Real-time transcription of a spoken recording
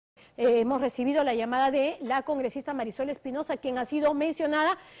hemos recibido la llamada de la congresista Marisol Espinosa, quien ha sido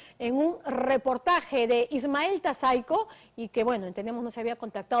mencionada en un reportaje de Ismael Tazaico y que, bueno, entendemos no se había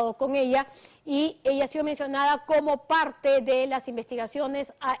contactado con ella, y ella ha sido mencionada como parte de las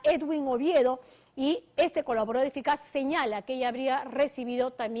investigaciones a Edwin Oviedo, y este colaborador eficaz señala que ella habría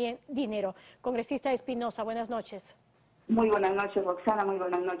recibido también dinero. Congresista Espinosa, buenas noches. Muy buenas noches, Roxana, muy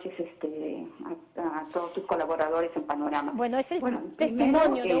buenas noches a todos tus colaboradores en Panorama. Bueno, es el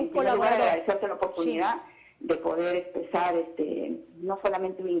testimonio de un colaborador. Agradecerte la oportunidad de poder expresar no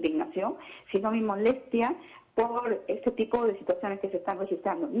solamente mi indignación, sino mi molestia por este tipo de situaciones que se están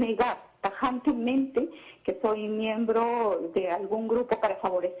registrando. Negar tajantemente que soy miembro de algún grupo para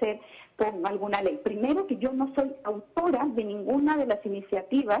favorecer con alguna ley. Primero, que yo no soy autora de ninguna de las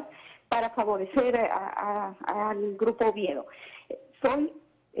iniciativas para favorecer al grupo Oviedo. Soy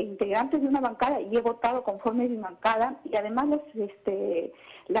integrante de una bancada y he votado conforme mi bancada, y además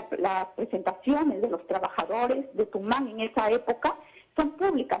las presentaciones de los trabajadores de Tumán en esa época son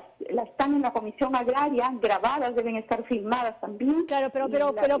públicas, están en la Comisión Agraria, grabadas, deben estar filmadas también. Claro,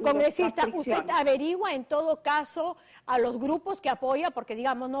 pero congresista, usted averigua en todo caso a los grupos que apoya, porque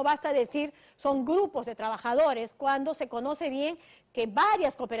digamos, no basta decir son grupos de trabajadores, cuando se conoce bien que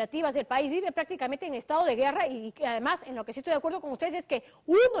varias cooperativas del país viven prácticamente en estado de guerra, y que además, en lo que sí estoy de acuerdo con ustedes, es que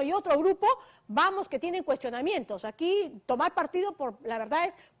uno y otro grupo, vamos, que tienen cuestionamientos. Aquí tomar partido, la verdad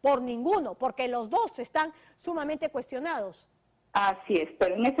es por ninguno, porque los dos están sumamente cuestionados. Así es,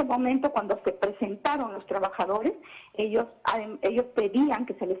 pero en ese momento, cuando se presentaron los trabajadores, ellos pedían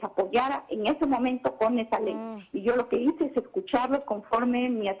que se les apoyara en ese momento con esa ley. Y yo lo que hice es escucharlos conforme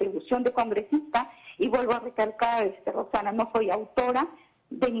mi atribución de congresista, y vuelvo a recalcar, Rosana, no soy autora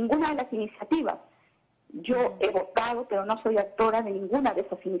de ninguna de las iniciativas. Yo he votado, pero no soy autora de ninguna de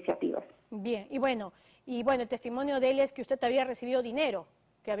esas iniciativas. Bien, y bueno, el testimonio de él es que usted había recibido dinero,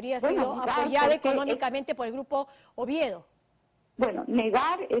 que habría sido apoyada económicamente por el grupo Oviedo. Bueno,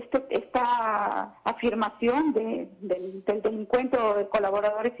 negar esta afirmación del delincuente o del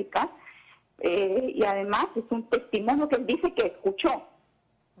colaborador eficaz, y además es un testimonio que él dice que escuchó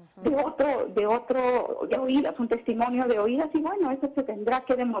de oídas, un testimonio de oídas, y bueno, eso se tendrá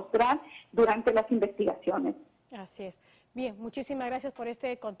que demostrar durante las investigaciones. Así es. Bien, muchísimas gracias por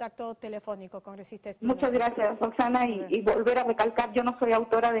este contacto telefónico, congresista Espinosa. Muchas gracias, Roxana, y volver a recalcar, yo no soy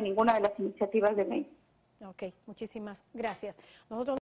autora de ninguna de las iniciativas de ley. Ok, muchísimas gracias. Nosotros